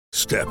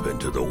Step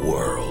into the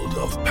world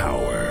of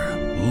power,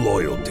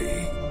 loyalty,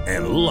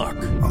 and luck.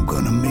 I'm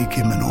gonna make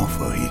him an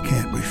offer he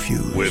can't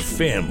refuse. With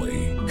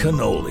family,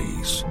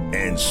 cannolis,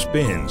 and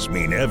spins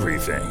mean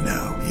everything.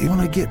 Now, you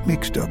wanna get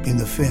mixed up in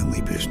the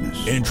family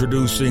business.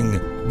 Introducing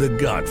The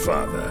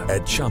Godfather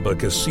at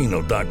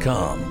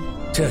ChumbaCasino.com.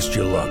 Test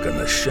your luck in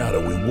the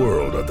shadowy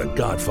world of The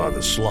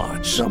Godfather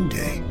slot.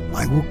 Someday,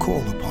 I will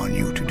call upon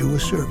you to do a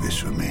service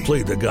for me.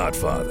 Play The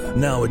Godfather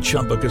now at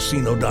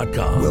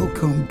ChumbaCasino.com.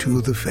 Welcome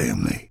to the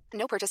family.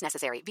 No purchase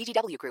necessary.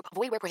 VGW Group.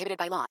 Void where prohibited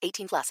by law.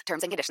 18 plus.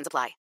 Terms and conditions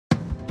apply.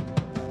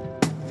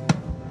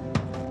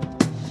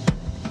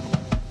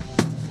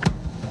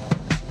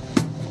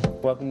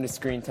 Welcome to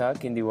Screen Talk,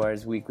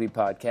 IndieWire's weekly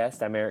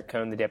podcast. I'm Eric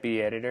Cohn, the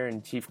deputy editor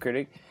and chief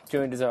critic,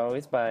 joined as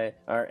always by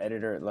our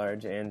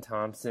editor-at-large, Ann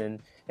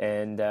Thompson.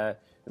 And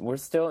we're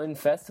still in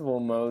festival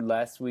mode.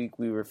 Last week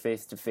we were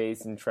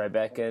face-to-face in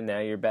Tribeca. Now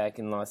you're back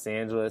in Los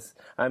Angeles.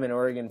 I'm in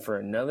Oregon for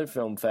another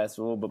film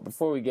festival. But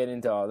before we get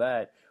into all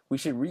that, we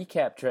should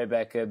recap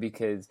Tribeca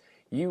because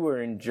you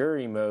were in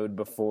jury mode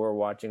before,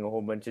 watching a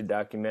whole bunch of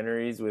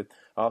documentaries with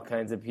all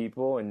kinds of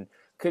people and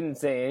couldn't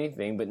say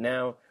anything. But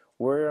now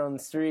word on the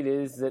street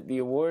is that the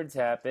awards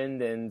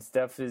happened and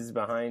stuff is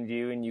behind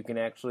you, and you can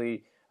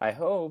actually, I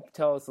hope,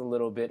 tell us a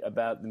little bit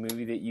about the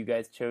movie that you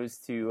guys chose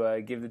to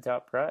give the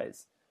top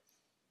prize.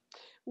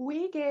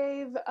 We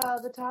gave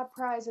the top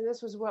prize, and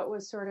this was what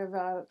was sort of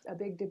a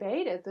big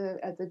debate at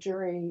the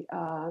jury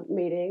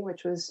meeting,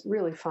 which was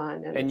really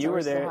fun. And you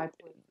were there.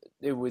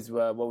 It was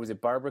what was it?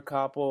 Barbara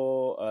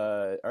Koppel,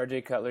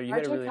 R.J. Cutler. You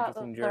had a really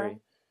interesting jury.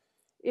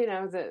 You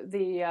know,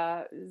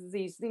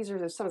 these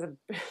are some of the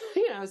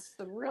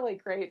some really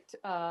great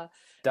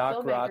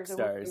doc rock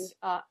stars.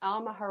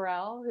 Alma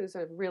Harrell, who's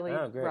a really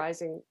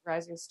rising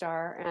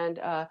star, and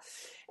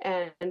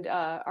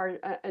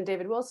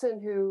David Wilson,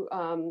 who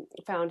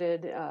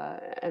founded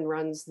and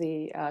runs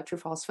the True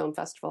False Film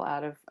Festival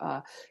out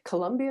of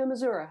Columbia,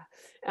 Missouri,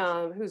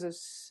 who's a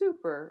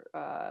super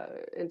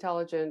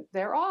intelligent.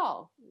 They're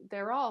all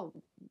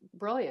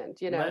brilliant,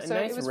 so nice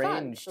it was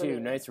range fun too.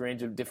 Nice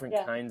range of different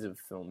kinds of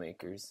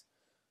filmmakers.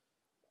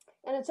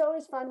 And it's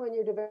always fun when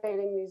you're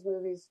debating these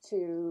movies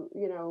to,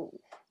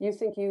 you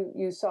think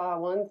you saw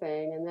one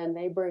thing and then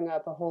they bring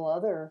up a whole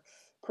other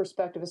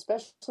perspective,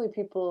 especially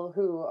people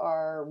who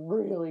are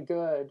really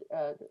good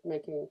at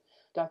making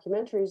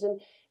documentaries.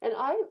 And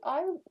I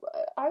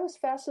was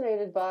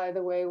fascinated by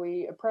the way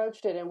we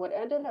approached it, and what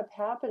ended up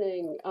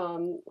happening,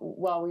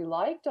 while we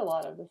liked a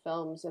lot of the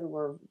films and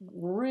were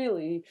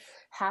really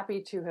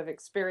happy to have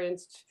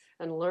experienced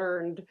and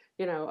learned,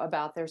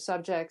 about their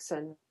subjects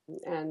and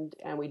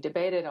we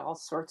debated all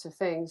sorts of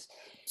things,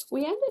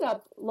 we ended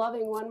up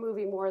loving one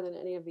movie more than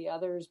any of the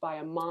others by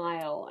a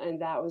mile,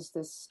 and that was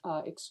this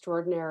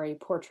extraordinary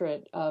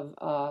portrait of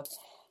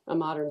a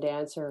modern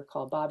dancer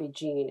called Bobby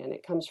Jean, and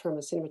it comes from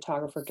a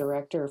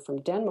cinematographer-director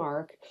from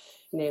Denmark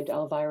named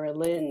Elvira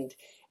Lind.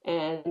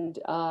 And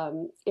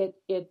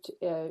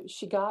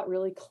she got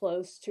really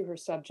close to her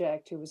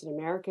subject, who was an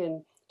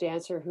American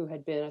dancer who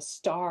had been a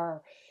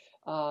star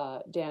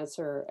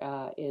dancer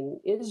in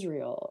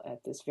Israel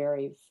at this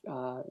very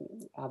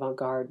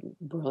avant-garde,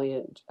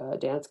 brilliant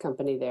dance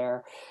company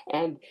there,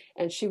 and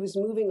she was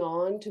moving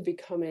on to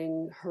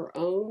becoming her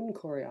own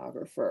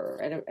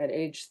choreographer at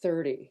age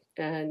 30,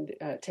 and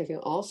taking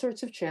all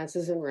sorts of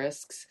chances and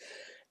risks.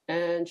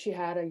 And she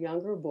had a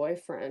younger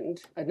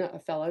boyfriend, a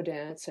fellow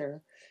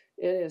dancer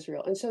in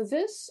Israel. And so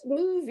this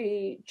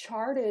movie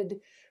charted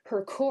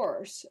her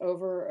course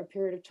over a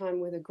period of time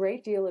with a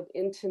great deal of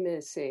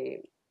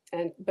intimacy,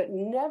 but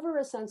never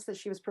a sense that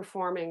she was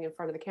performing in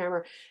front of the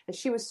camera. And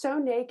she was so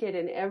naked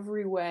in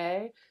every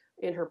way,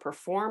 in her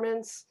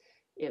performance,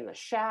 in the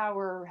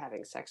shower,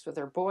 having sex with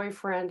her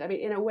boyfriend. I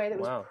mean, in a way that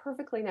was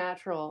perfectly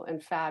natural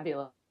and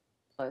fabulous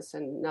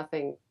and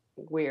nothing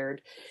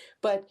weird.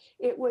 But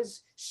it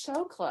was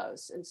so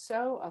close and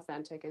so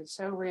authentic and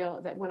so real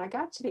that when I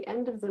got to the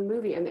end of the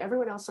movie and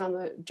everyone else on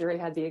the jury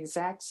had the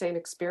exact same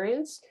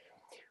experience,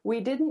 we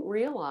didn't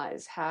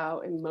realize how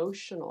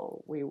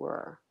emotional we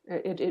were.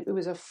 It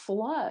was a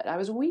flood. I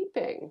was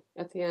weeping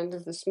at the end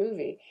of this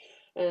movie.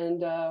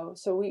 And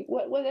so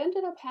what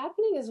ended up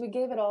happening is we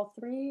gave it all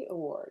 3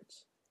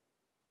 awards.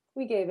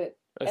 We gave it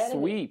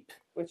sweep,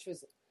 which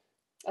was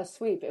a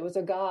sweep. It was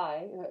a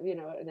guy,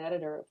 an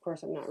editor. Of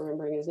course, I'm not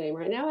remembering his name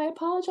right now. I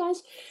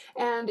apologize.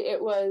 And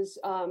it was,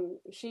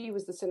 she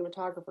was the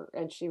cinematographer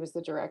and she was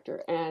the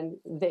director. And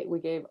we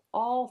gave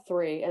all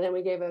 3. And then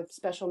we gave a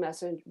special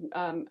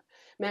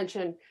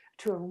mention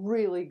to a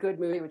really good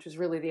movie, which was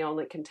really the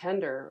only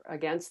contender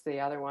against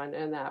the other one.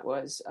 And that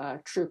was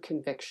True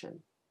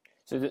Conviction.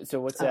 So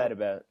what's that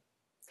about?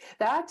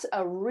 That's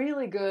a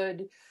really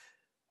good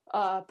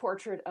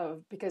portrait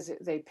of, because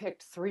they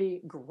picked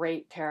 3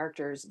 great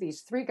characters,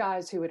 these 3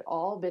 guys who had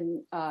all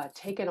been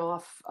taken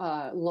off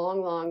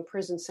long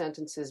prison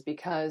sentences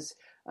because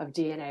of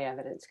DNA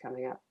evidence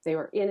coming up. They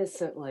were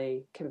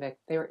innocently convicted.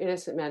 They were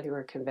innocent men who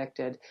were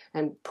convicted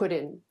and put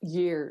in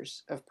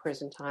years of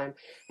prison time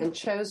and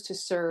chose to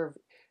serve,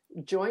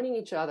 joining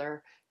each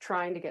other,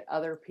 trying to get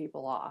other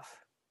people off.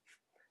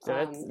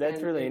 So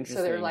that's really interesting.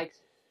 So they're like,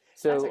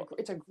 so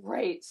it's a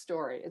great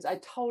story. I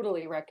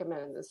totally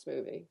recommend this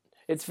movie.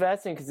 It's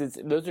fascinating because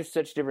those are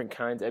such different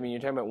kinds. I mean, you're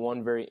talking about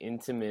one very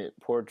intimate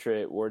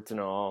portrait, warts and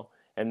all,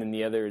 and then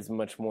the other is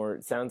much more,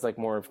 it sounds like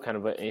more of kind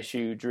of an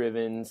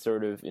issue-driven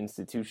sort of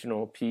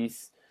institutional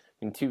piece.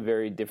 I mean, two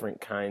very different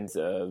kinds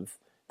of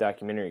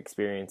documentary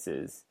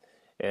experiences.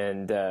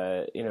 And,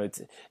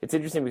 it's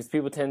interesting because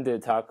people tend to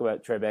talk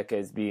about Tribeca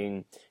as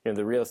being,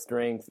 the real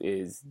strength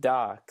is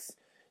docs.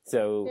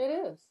 So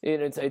it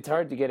is. It's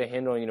hard to get a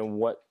handle on,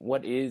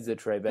 what is a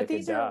Tribeca but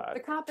these doc? Are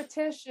the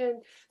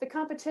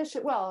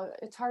competition. Well,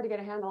 it's hard to get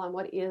a handle on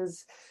what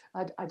is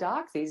a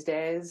doc these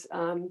days.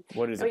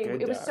 What is a good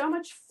doc? It was so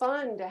much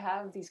fun to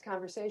have these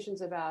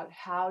conversations about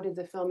how did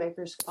the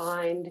filmmakers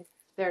find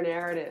their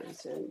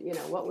narratives and,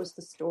 what was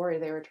the story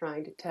they were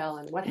trying to tell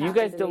and what happened.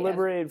 You guys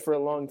deliberated for a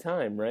long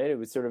time, right? It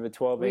was sort of a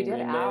 12 Angry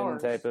Men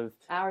type of...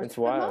 Hours. It's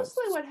wild. But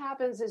mostly what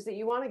happens is that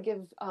you want to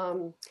give...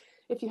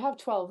 if you have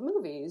 12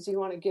 movies, you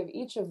want to give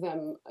each of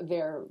them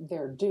their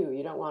due.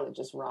 You don't want to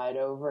just ride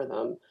over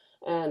them.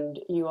 And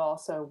you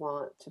also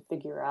want to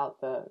figure out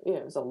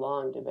it was a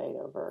long debate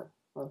over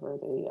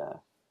the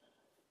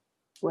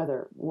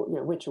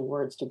which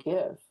awards to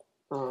give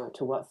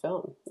to what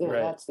film.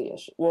 Right. That's the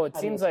issue. Well, it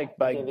seems like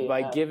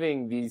by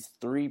giving these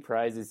 3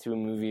 prizes to a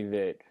movie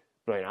that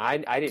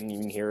I didn't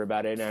even hear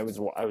about it, and I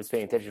was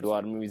paying attention to a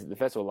lot of movies at the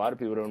festival. A lot of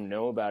people don't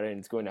know about it, and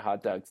it's going to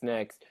Hot Docs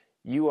Next.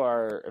 You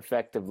are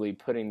effectively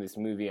putting this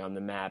movie on the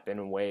map in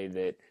a way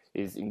that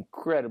is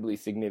incredibly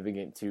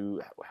significant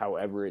to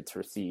however it's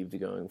received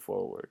going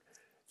forward.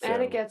 So.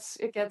 And it gets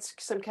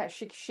some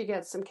cash. She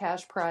gets some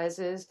cash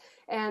prizes,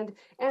 and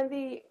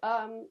the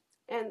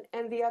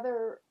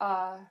other.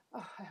 I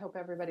hope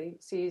everybody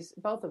sees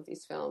both of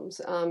these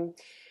films.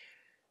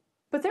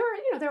 But there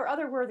were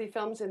other worthy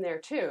films in there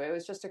too. It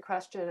was just a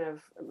question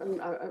of.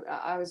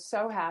 I was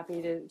so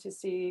happy to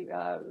see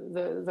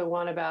the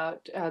one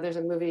about. There's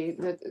a movie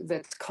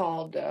that's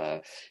called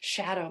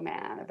Shadow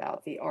Man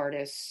about the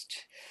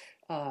artist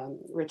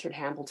Richard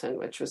Hambleton,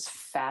 which was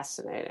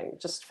fascinating,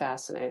 just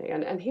fascinating.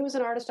 And he was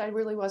an artist I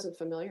really wasn't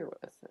familiar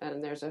with.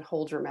 And there's a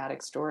whole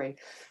dramatic story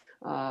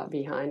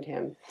behind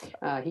him.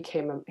 He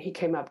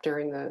came up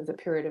during the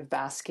period of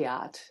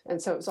Basquiat, and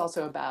so it was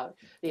also about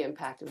the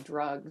impact of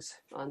drugs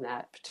on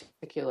that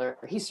particular.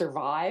 He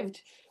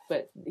survived,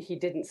 but he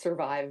didn't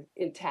survive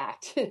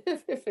intact,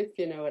 if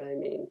you know what I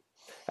mean.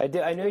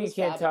 I know you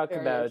can't talk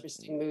about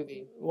interesting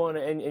movie. Well,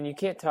 and you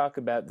can't talk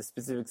about the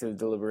specifics of the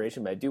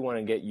deliberation, but I do want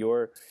to get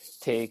your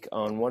take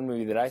on one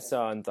movie that I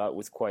saw and thought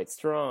was quite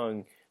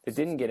strong that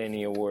didn't get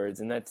any awards,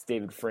 and that's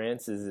David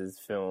Francis's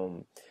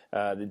film,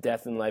 The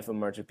Death and Life of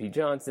Marsha P.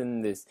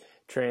 Johnson, this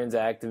trans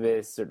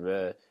activist, sort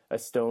of a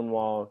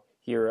Stonewall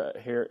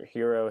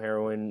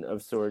heroine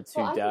of sorts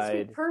who died. I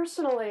can speak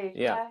personally.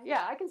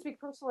 Yeah, I can speak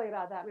personally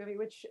about that movie,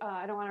 which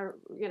I don't want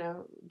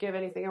to, give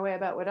anything away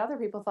about what other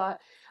people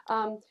thought.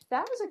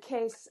 That was a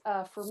case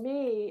for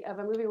me of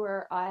a movie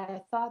where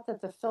I thought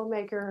that the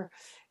filmmaker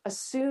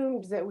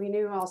assumed that we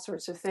knew all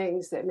sorts of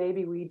things that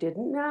maybe we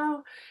didn't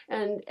know,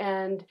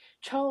 and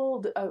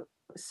told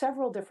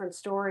several different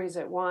stories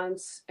at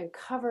once and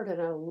covered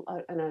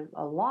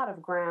a lot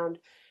of ground.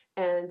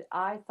 And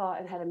I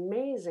thought it had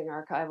amazing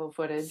archival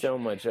footage. So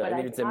much. I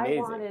mean, it's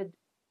amazing.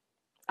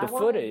 The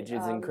footage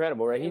is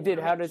incredible, right? He did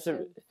How to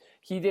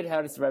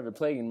Survive a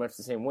Plague in much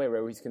the same way, right?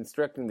 Where he's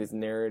constructing this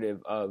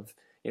narrative of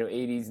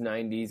 80s,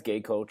 90s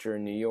gay culture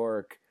in New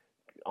York,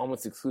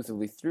 almost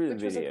exclusively through the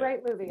video. Which was a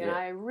great movie, and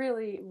I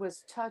really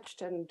was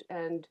touched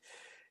and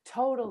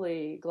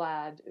totally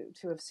glad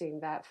to have seen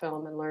that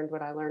film and learned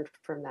what I learned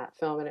from that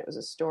film. And it was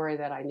a story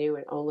that I knew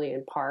only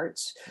in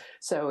parts.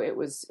 So it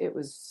was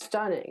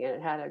stunning, and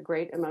it had a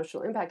great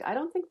emotional impact. I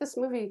don't think this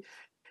movie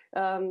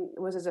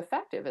was as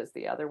effective as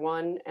the other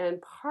one.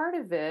 And part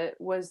of it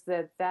was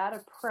that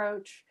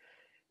approach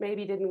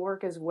maybe didn't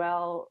work as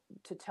well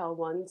to tell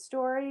one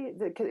story.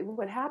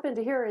 What happened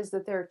here is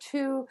that there are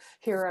 2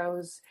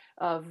 heroes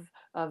of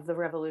the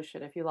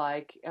revolution, if you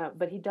like,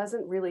 but he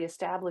doesn't really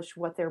establish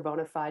what their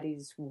bona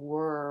fides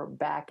were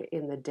back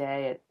in the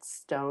day at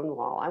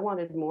Stonewall. I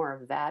wanted more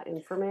of that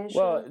information.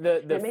 Well,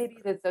 and maybe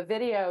that the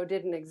video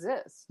didn't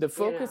exist. The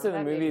focus of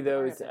the movie,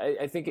 though, is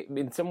I think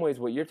in some ways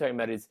what you're talking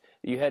about is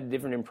you had a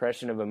different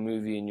impression of a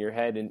movie in your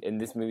head, and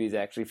this movie is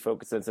actually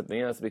focused on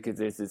something else because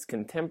there's this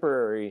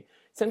contemporary,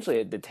 essentially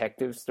a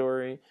detective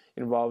story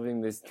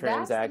involving this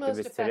trans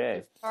activist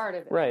today. Part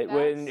of it. Right.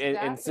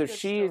 And so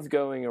she is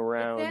going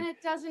around. But then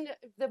it doesn't.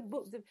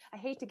 I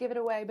hate to give it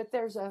away, but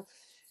there's a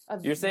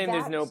you're saying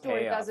there's no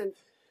payoff.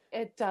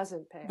 It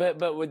doesn't pay. But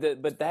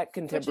that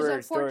contemporary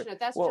which is unfortunate. story.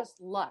 That's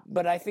just luck.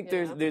 But I think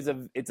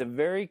it's a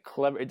very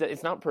clever.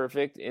 It's not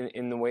perfect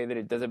in the way that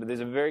it does it, but there's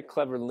a very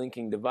clever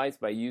linking device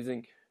by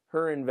using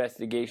her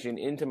investigation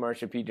into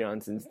Marsha P.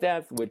 Johnson's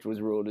death, which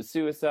was ruled a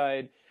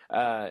suicide,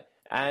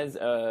 as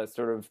a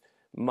sort of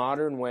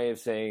modern way of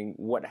saying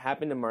what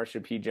happened to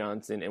Marsha P.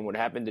 Johnson and what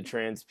happened to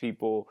trans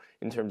people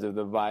in terms of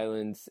the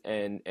violence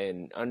and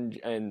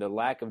the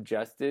lack of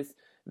justice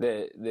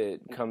that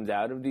comes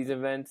out of these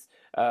events,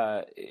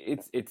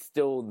 it's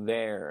still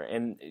there.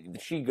 And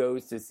she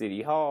goes to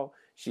City Hall.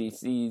 She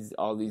sees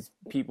all these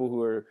people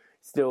who are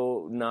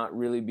still not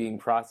really being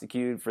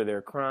prosecuted for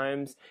their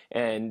crimes,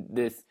 and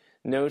this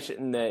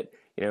notion that,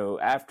 you know,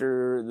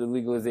 after the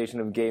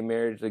legalization of gay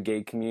marriage, the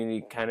gay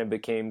community kind of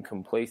became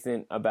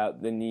complacent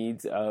about the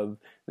needs of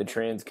the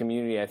trans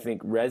community, I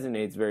think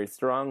resonates very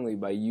strongly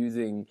by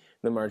using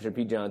the Marsha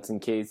P. Johnson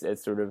case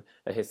as sort of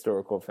a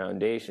historical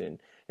foundation.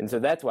 And so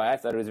that's why I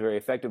thought it was very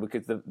effective,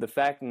 because the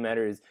fact of the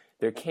matter is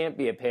there can't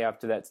be a payoff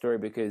to that story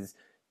because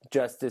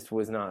justice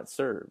was not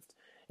served.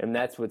 And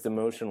that's what's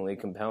emotionally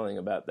compelling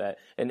about that.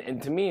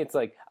 And to me, it's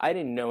like, I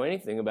didn't know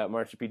anything about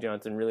Marsha P.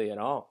 Johnson really at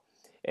all.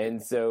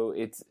 And so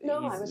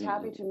I was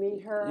happy to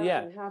meet her.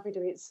 Yeah. And happy to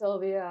meet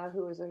Sylvia,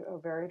 who was a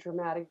very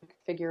dramatic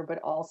figure, but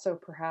also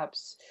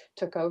perhaps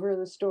took over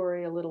the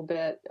story a little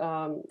bit.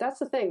 That's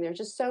the thing. There's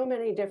just so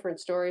many different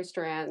story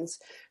strands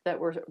that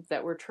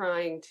were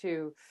trying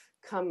to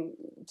come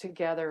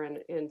together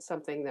in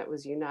something that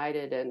was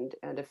united and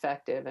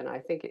effective. And I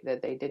think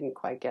that they didn't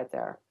quite get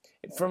there.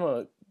 From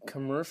a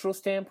commercial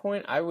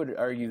standpoint, I would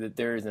argue that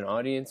there is an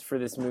audience for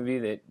this movie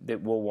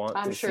that will want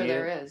to see it. I'm sure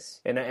there is.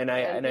 And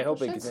I hope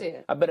should see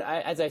it. But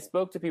as I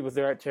spoke to people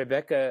throughout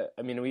Tribeca,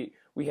 I mean,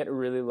 we had a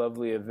really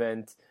lovely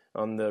event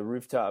on the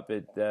rooftop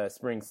at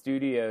Spring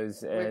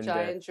Studios. Which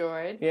I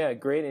enjoyed. Yeah,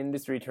 great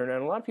industry turnout.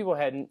 And a lot of people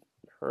hadn't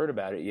heard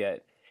about it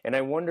yet. And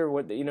I wonder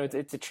what,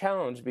 it's a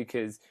challenge,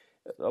 because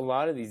a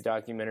lot of these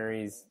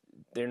documentaries,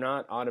 they're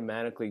not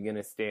automatically going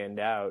to stand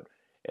out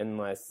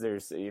unless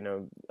there's,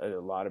 a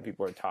lot of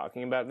people are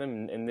talking about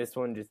them. And this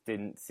one just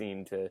didn't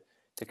seem to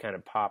kind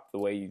of pop the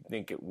way you'd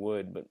think it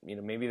would. But,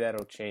 maybe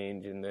that'll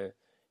change in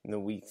the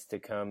weeks to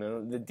come.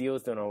 And the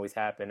deals don't always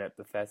happen at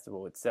the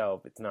festival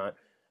itself. It's not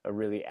a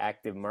really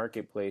active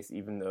marketplace,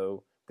 even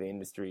though the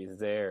industry is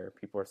there.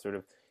 People are sort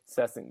of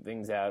sussing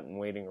things out and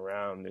waiting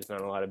around. There's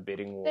not a lot of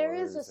bidding wars. There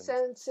is a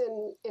sense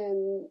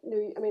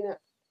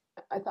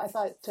I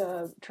thought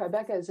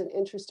Tribeca is an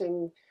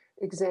interesting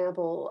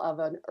example of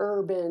an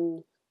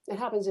urban. It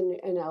happens in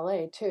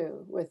LA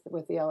too,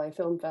 with the LA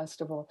Film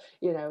Festival.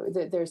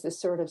 There's this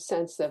sort of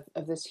sense of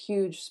this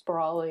huge,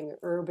 sprawling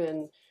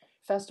urban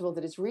festival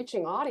that is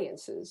reaching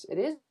audiences. It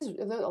is,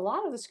 a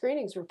lot of the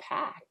screenings were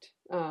packed.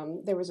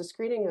 There was a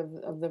screening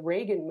of the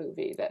Reagan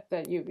movie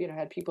that you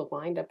had people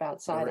lined up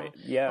outside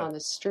on the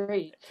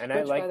street. And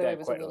I like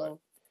that quite a lot.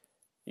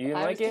 You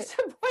didn't like it?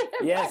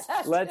 Yes,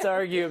 let's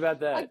argue about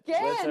that.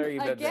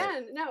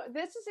 Again, no,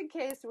 this is a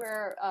case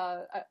where,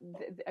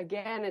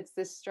 again, it's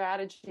this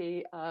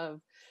strategy of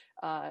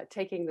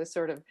taking this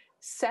sort of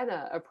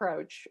Senna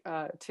approach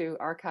to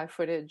archive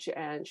footage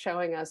and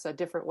showing us a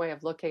different way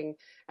of looking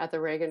at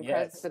the Reagan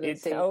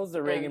presidency. It tells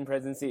the Reagan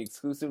presidency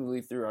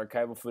exclusively through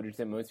archival footage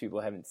that most people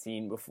haven't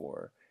seen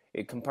before.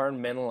 It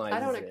compartmentalizes.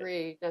 I don't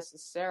agree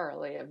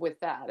necessarily with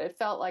that. It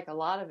felt like a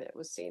lot of it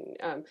was seen.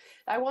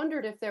 I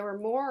wondered if there were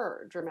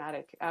more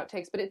dramatic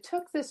outtakes, but it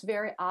took this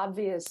very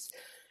obvious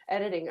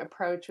editing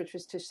approach, which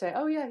was to say,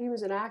 oh yeah, he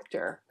was an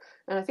actor.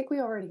 And I think we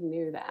already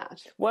knew that.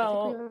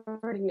 Well, we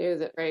already knew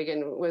that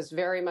Reagan was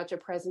very much a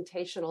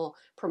presentational,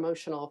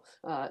 promotional,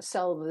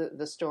 sell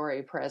the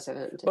story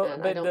president.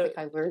 And I don't think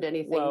I learned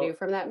anything new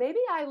from that. Maybe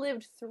I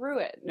lived through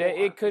it.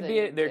 It could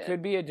be. There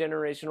could be a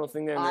generational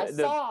thing there. I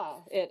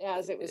saw it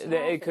as it was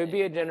happening. It could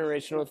be a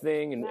generational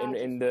thing,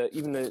 and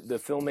even the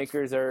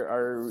filmmakers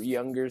are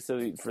younger,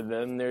 so for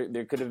them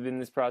there could have been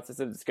this process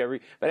of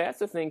discovery. But I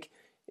also think,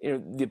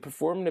 the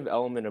performative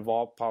element of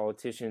all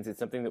politicians is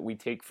something that we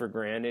take for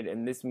granted,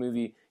 and this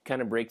movie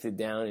kind of breaks it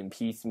down in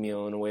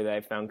piecemeal in a way that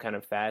I found kind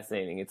of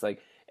fascinating. It's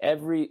like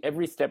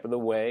every step of the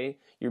way,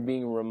 you're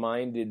being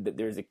reminded that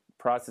there's a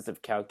process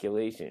of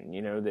calculation,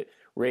 that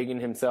Reagan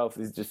himself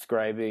is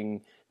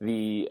describing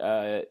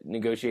the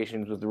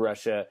negotiations with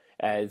Russia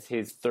as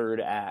his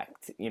third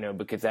act,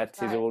 because that's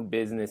his old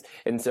business.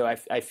 And so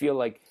I feel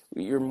like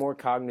you're more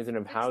cognizant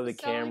of how the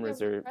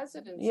cameras are.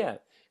 Yeah.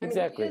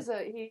 Exactly.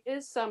 He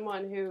is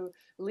someone who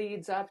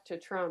leads up to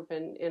Trump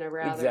in a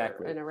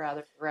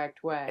rather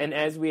direct way. And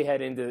as we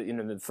head into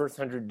the first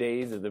 100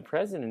 days of the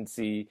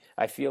presidency,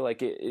 I feel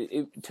like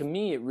it to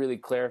me it really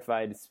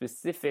clarified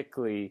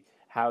specifically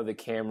how the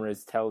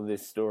cameras tell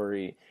this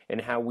story and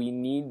how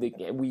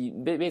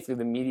basically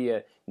the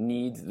media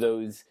needs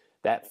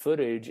that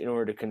footage in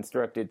order to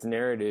construct its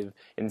narrative.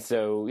 And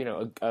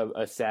so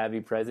a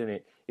savvy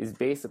president is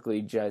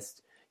basically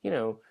just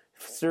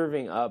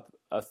serving up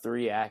a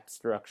 3-act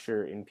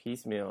structure in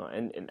piecemeal,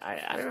 and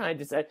I don't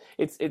know.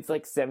 It's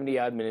like 70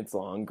 odd minutes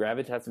long.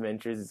 Gravitas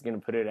Ventures is going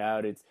to put it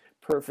out. It's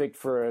perfect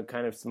for a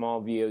kind of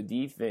small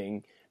VOD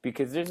thing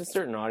because there's a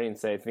certain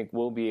audience that I think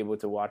will be able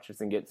to watch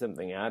this and get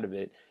something out of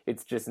it.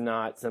 It's just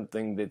not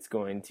something that's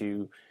going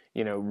to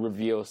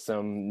reveal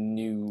some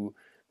new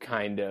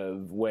kind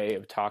of way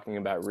of talking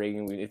about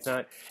Reagan. It's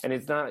not,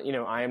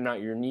 I Am Not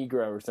Your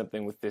Negro or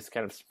something with this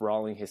kind of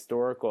sprawling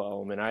historical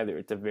element either.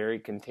 It's a very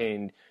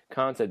contained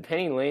concept.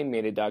 Penny Lane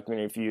made a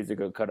documentary a few years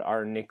ago called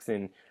Our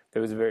Nixon.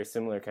 There was a very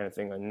similar kind of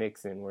thing on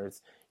Nixon, where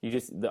it's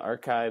the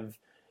archive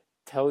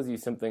tells you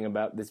something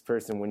about this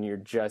person when you're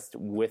just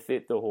with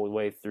it the whole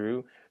way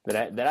through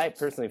that I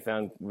personally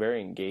found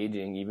very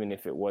engaging, even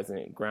if it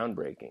wasn't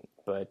groundbreaking.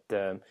 But,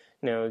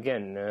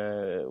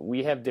 again,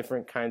 we have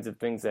different kinds of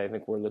things that I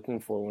think we're looking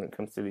for when it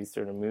comes to these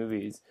sort of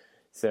movies.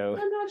 So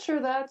I'm not sure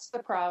that's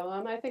the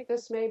problem. I think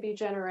this may be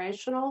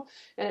generational,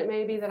 and it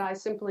may be that I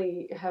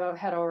simply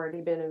had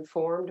already been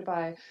informed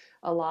by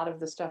a lot of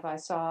the stuff I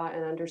saw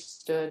and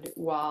understood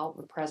while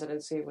the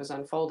presidency was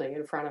unfolding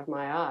in front of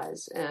my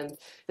eyes. And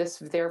this,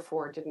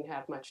 therefore, didn't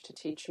have much to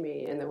teach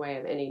me in the way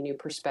of any new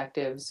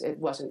perspectives. It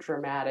wasn't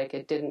dramatic.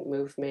 It didn't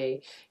move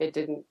me. It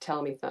didn't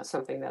tell me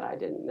something that I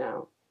didn't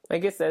know. I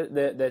guess that's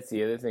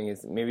the other thing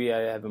is maybe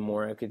I have a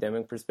more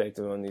academic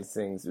perspective on these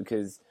things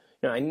because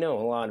I know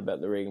a lot about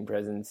the Reagan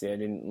presidency. I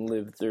didn't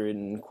live through it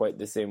in quite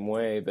the same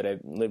way, but I've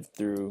lived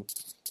through,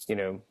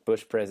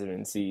 Bush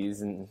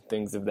presidencies and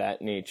things of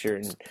that nature,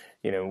 and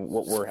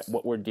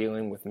what we're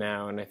dealing with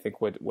now. And I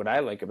think what I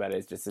like about it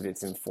is just that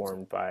it's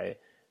informed by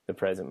the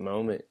present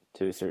moment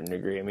to a certain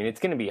degree. I mean, it's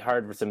going to be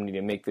hard for somebody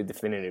to make the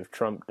definitive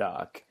Trump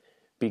doc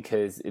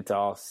because it's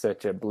all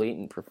such a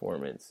blatant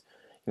performance.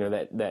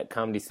 That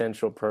Comedy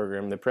Central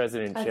program, the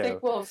President Show. I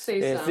think we'll see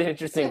it's some. an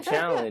interesting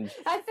challenge.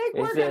 I think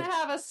we're going to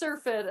have a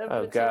surfeit of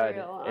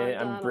material on and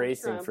I'm Donald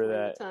bracing Trump for when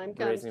that. the time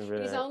Bracing comes.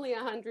 for He's that. only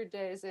 100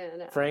 days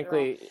in.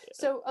 Frankly.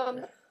 So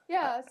it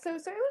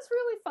was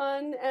really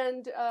fun,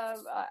 and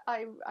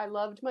I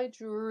loved my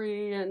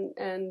jury,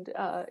 and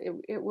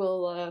it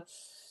will.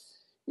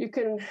 You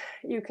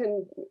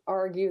can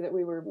argue that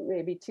we were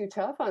maybe too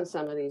tough on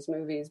some of these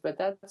movies, but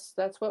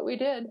that's what we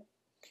did.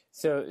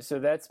 So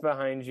that's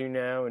behind you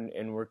now,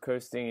 and we're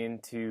coasting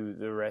into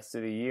the rest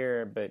of the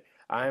year. But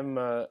I'm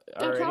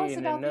already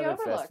in another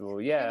festival.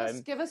 Yeah,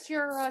 give us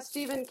your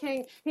Stephen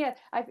King. Yeah,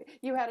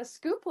 you had a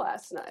scoop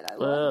last night. I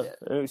loved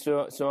it.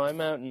 So I'm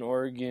out in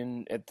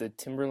Oregon at the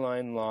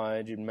Timberline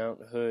Lodge in Mount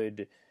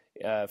Hood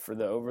for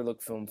the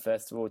Overlook Film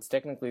Festival. It's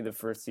technically the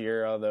first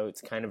year, although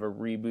it's kind of a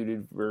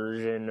rebooted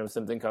version of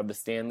something called the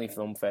Stanley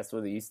Film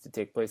Festival that used to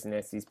take place in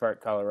Estes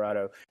Park,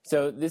 Colorado.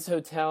 So this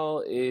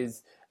hotel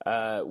is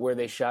where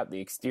they shot the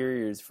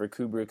exteriors for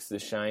Kubrick's The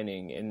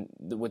Shining. And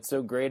what's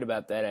so great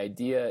about that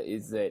idea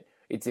is that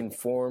it's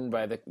informed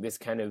by this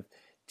kind of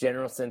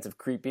general sense of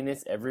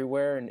creepiness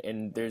everywhere,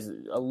 and there's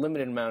a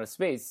limited amount of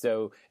space,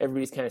 so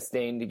everybody's kind of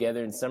staying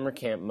together in summer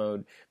camp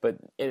mode, but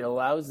it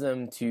allows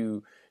them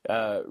to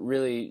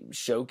really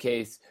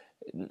showcase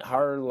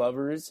horror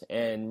lovers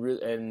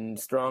and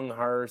strong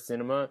horror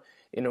cinema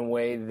in a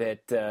way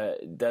that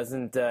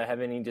doesn't have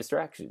any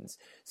distractions.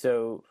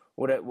 So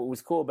what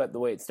was cool about the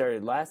way it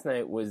started last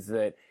night was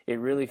that it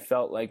really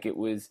felt like it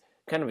was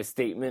kind of a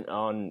statement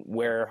on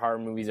where horror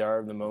movies are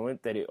at the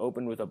moment, that it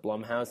opened with a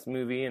Blumhouse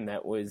movie, and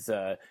that was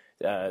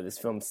this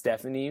film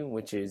Stephanie,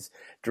 which is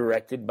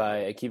directed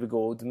by Akiva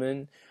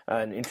Goldsman,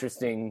 an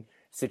interesting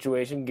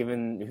situation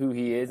given who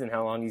he is and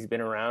how long he's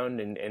been around,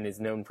 and is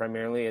known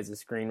primarily as a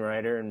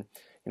screenwriter and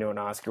an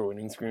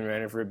Oscar-winning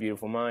screenwriter for A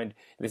Beautiful Mind.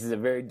 This is a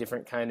very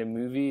different kind of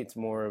movie. It's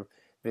more of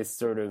this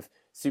sort of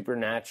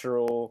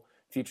supernatural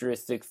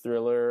futuristic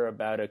thriller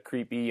about a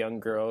creepy young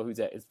girl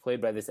is played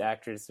by this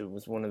actress who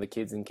was one of the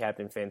kids in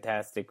Captain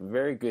Fantastic.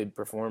 Very good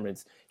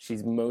performance.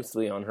 She's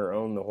mostly on her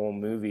own the whole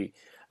movie.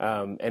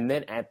 And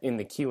then in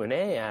the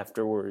Q&A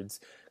afterwards,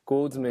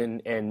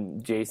 Goldsman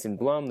and Jason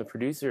Blum, the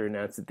producer,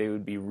 announced that they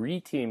would be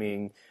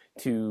reteaming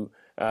to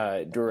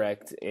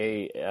direct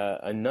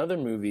another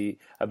movie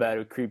about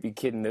a creepy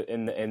kid,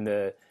 and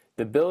the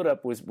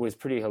build-up was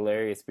pretty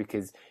hilarious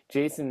because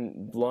Jason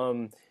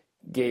Blum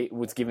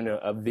was given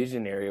a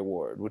Visionary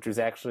Award, which was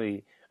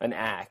actually an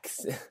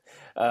axe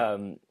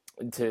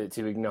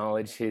to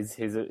acknowledge his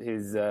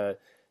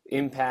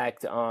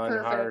impact on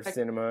horror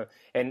cinema.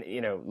 And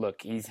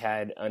look, he's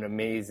had an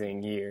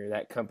amazing year.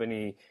 That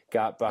company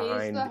got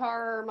behind. He's the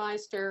horror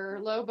meister,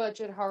 low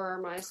budget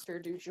horror meister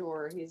du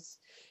jour.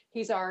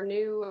 He's our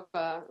new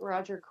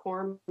Roger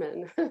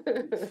Corman.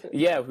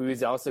 Yeah, who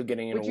is also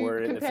getting an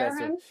award at the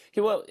festival.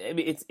 Him? Well, I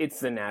mean, it's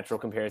the natural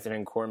comparison,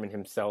 and Corman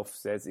himself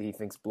says that he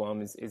thinks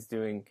Blum is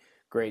doing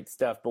great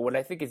stuff. But what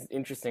I think is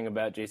interesting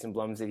about Jason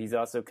Blum is that he's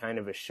also kind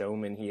of a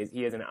showman.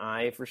 He has an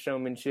eye for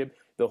showmanship.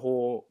 The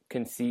whole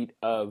conceit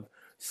of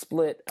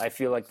Split, I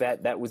feel like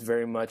that was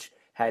very much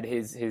had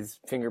his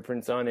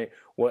fingerprints on it.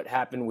 What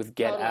happened with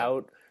Get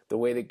Out, the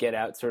way that Get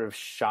Out sort of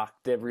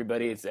shocked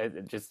everybody,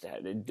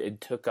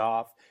 it took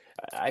off.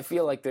 I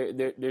feel like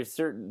there's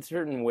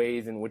certain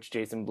ways in which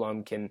Jason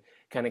Blum can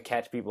kind of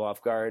catch people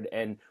off guard,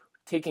 and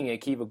taking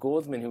Akiva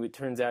Goldsman, who it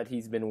turns out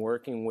he's been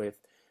working with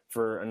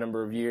for a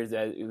number of years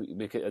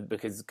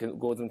because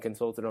Goldsman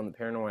consulted on the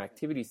Paranormal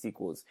Activity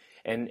sequels,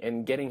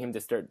 and getting him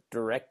to start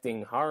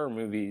directing horror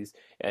movies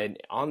and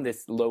on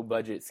this low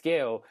budget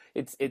scale,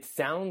 it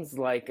sounds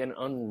like an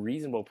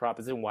unreasonable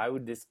proposition. Why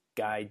would this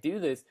guy do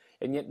this,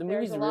 and yet the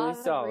movie's really solid.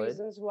 There's a lot of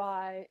reasons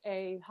why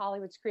a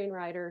Hollywood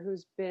screenwriter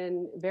who's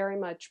been very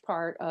much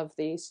part of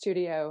the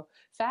studio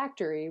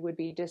factory would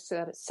be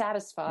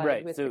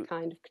dissatisfied with the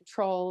kind of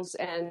controls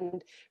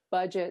and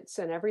budgets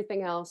and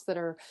everything else that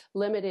are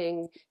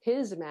limiting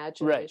his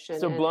imagination.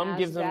 Right. So Blum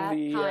gives him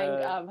the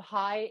kind of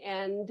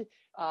high-end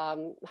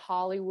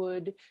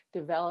Hollywood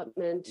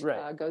development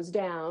goes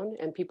down,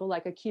 and people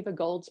like Akiva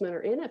Goldsman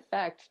are in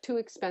effect too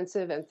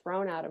expensive and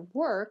thrown out of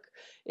work.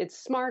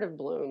 It's smart of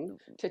Blum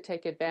to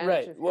take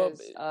advantage of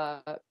his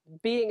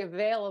being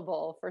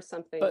available for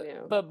something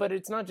new. But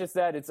it's not just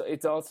that.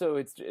 It's also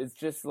it's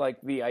just like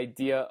the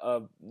idea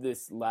of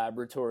this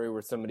laboratory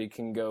where somebody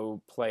can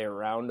go play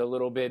around a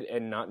little bit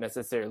and not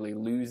necessarily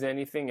lose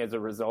anything as a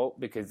result,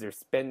 because they're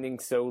spending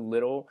so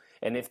little,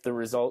 and if the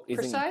result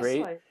isn't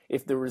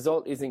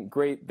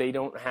great, they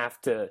don't have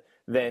to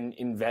then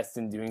invest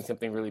in doing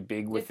something really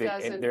big with it,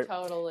 and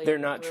they're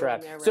not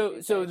trapped.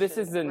 So this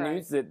is the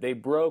news that they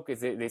broke, is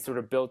they sort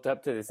of built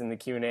up to this in the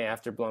Q&A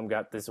after Blum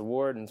got this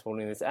award and was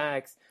holding this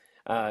axe.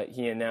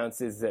 He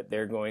announces that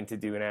they're going to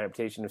do an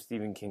adaptation of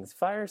Stephen King's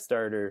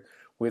Firestarter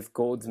with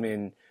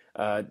Goldsman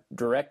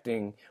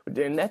directing,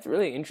 and that's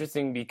really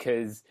interesting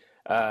because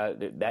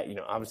that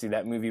obviously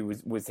that movie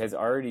has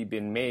already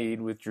been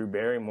made with Drew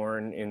Barrymore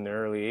in the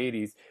early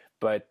 80s.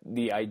 But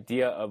the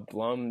idea of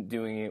Blum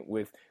doing it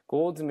with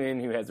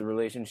Goldsman, who has a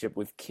relationship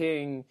with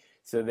King,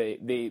 so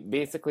they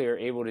basically are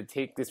able to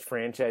take this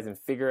franchise and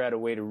figure out a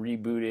way to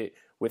reboot it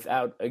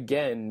without,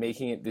 again,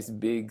 making it this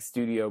big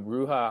studio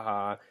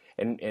brouhaha,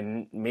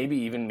 and maybe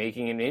even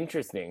making it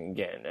interesting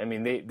again. I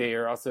mean, they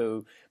are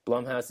also,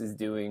 Blumhouse is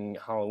doing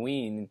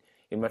Halloween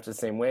in much the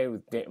same way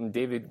with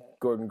David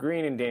Gordon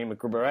Green and Danny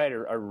McBride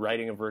are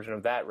writing a version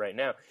of that right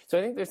now. So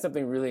I think there's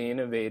something really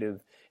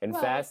innovative and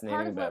fascinating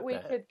about that. Part of what we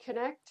could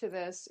connect to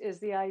this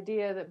is the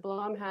idea that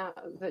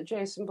that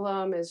Jason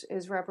Blum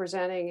is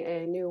representing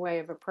a new way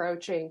of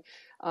approaching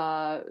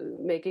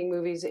making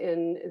movies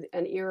in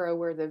an era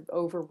where the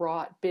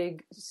overwrought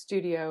big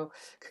studio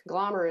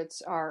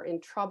conglomerates are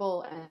in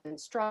trouble and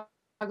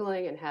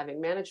struggling and having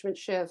management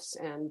shifts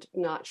and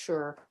not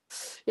sure.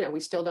 We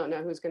still don't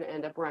know who's going to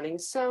end up running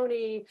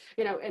Sony,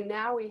 and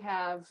now we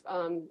have,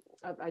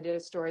 I did a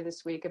story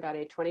this week about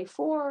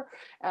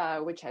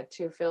A24, which had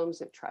 2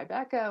 films at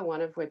Tribeca, one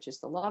of which is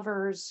The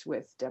Lovers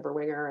with Deborah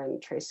Winger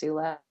and Tracy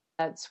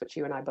Letts, which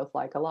you and I both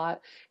like a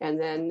lot. And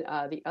then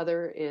the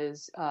other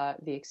is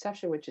The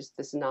Exception, which is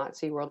this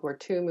Nazi World War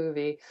II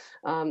movie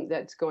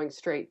that's going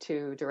straight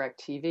to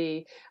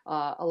DirecTV,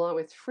 along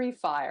with Free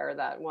Fire,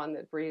 that one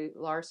that Brie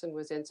Larson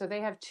was in. So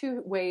they have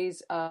 2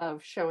 ways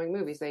of showing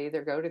movies. They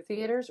either go to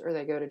theaters or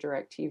they go to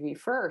DirecTV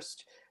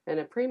first in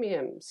a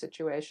premium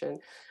situation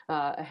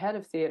ahead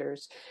of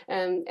theaters,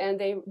 and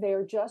they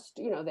are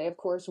just they of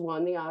course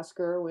won the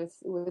Oscar with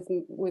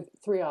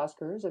 3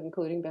 Oscars,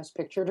 including Best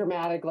Picture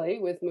dramatically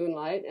with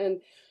Moonlight, and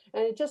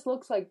it just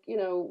looks like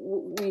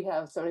we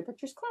have Sony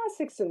Pictures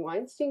Classics and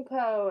Weinstein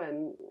Co.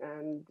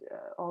 and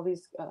all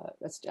these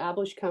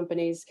established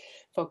companies,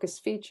 Focus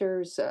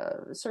Features,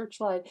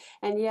 Searchlight,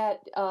 and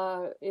yet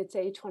it's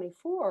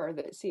A24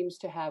 that seems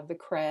to have the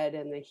cred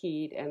and the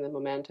heat and the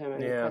momentum.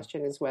 And the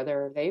question is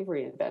whether they've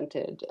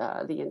reinvented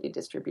the indie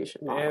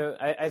distribution model.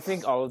 I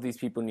think all of these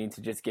people need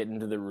to just get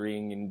into the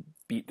ring and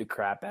beat the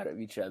crap out of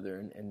each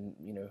other and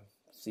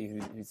see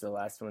who's the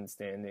last one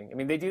standing. I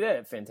mean, they do that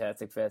at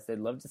Fantastic Fest. I'd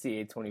love to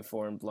see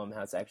A24 and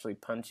Blumhouse actually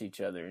punch each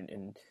other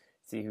and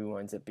see who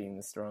winds up being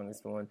the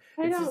strongest one.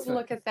 I don't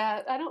look at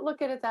that. I don't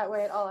look at it that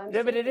way at all.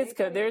 Yeah, but it is.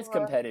 There is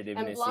competitiveness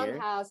and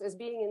Blumhouse here. As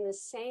being in the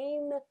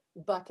same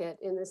bucket,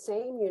 in the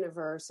same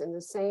universe, in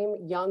the same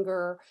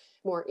younger,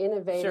 more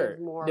innovative,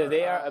 more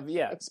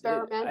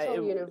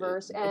experimental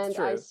universe. And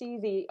I see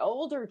the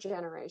older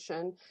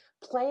generation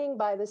playing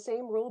by the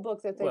same rule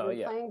book that they've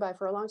been playing by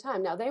for a long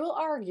time. Now, they will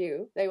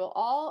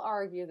all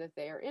argue that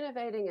they are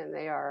innovating and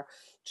they are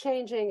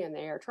changing and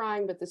they are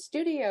trying, but the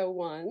studio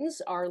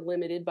ones are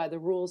limited by the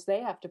rules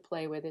they have to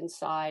play with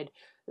inside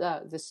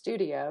the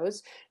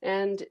studios,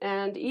 and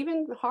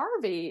even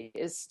Harvey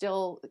is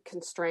still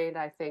constrained,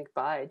 I think,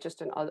 by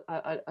just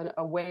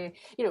a way,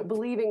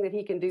 believing that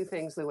he can do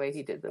things the way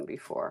he did them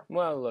before.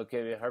 Well, look,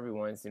 Harvey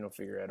Weinstein will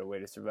figure out a way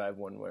to survive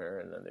one way or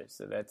another.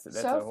 So that's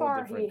so a whole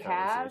far different he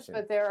has, conversation.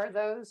 but there are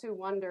those who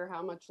wonder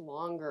how much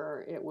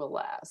longer it will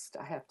last,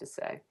 I have to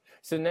say.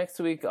 So next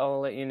week I'll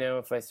let you know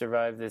if I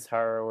survive this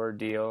horror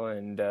ordeal,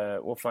 and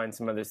we'll find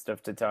some other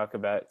stuff to talk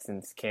about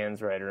since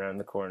Cannes right around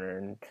the corner,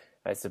 and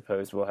I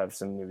suppose we'll have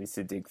some movies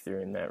to dig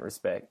through in that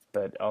respect.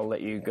 But I'll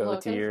let you go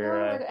to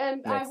your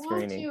next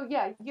screening.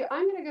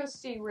 I'm going to go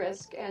see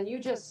Risk, and you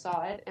just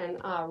saw it and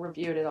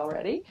reviewed it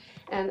already.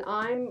 And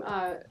I'm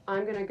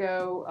going to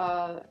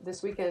go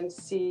this weekend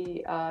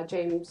see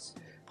James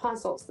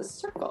Ponsolt's The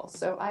Circle.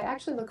 So I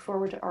actually look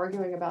forward to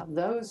arguing about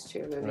those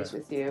 2 movies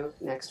with you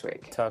next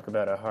week. Talk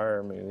about a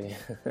horror movie.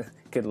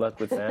 Good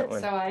luck with that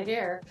one. So I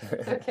hear.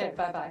 Okay,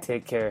 bye-bye.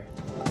 Take care.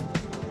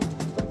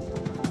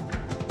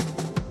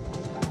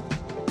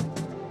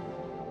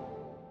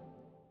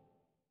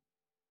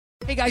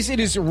 Hey guys, it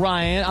is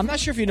Ryan. I'm not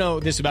sure if you know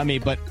this about me,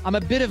 but I'm a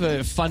bit of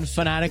a fun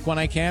fanatic when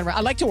I can. I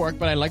like to work,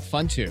 but I like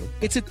fun too.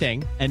 It's a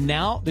thing. And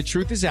now the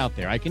truth is out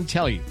there. I can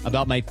tell you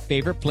about my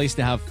favorite place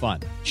to have fun.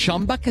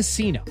 Chumba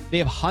Casino. They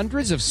have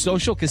hundreds of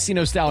social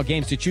casino style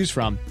games to choose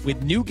from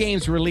with new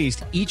games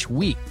released each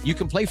week. You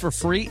can play for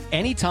free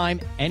anytime,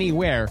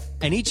 anywhere.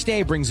 And each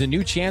day brings a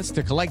new chance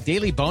to collect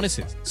daily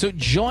bonuses. So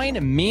join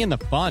me in the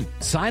fun.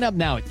 Sign up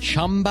now at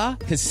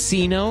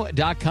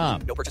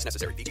ChumbaCasino.com. No purchase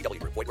necessary. VGW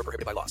Group. Void where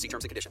prohibited by law. See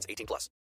terms and conditions. 18+.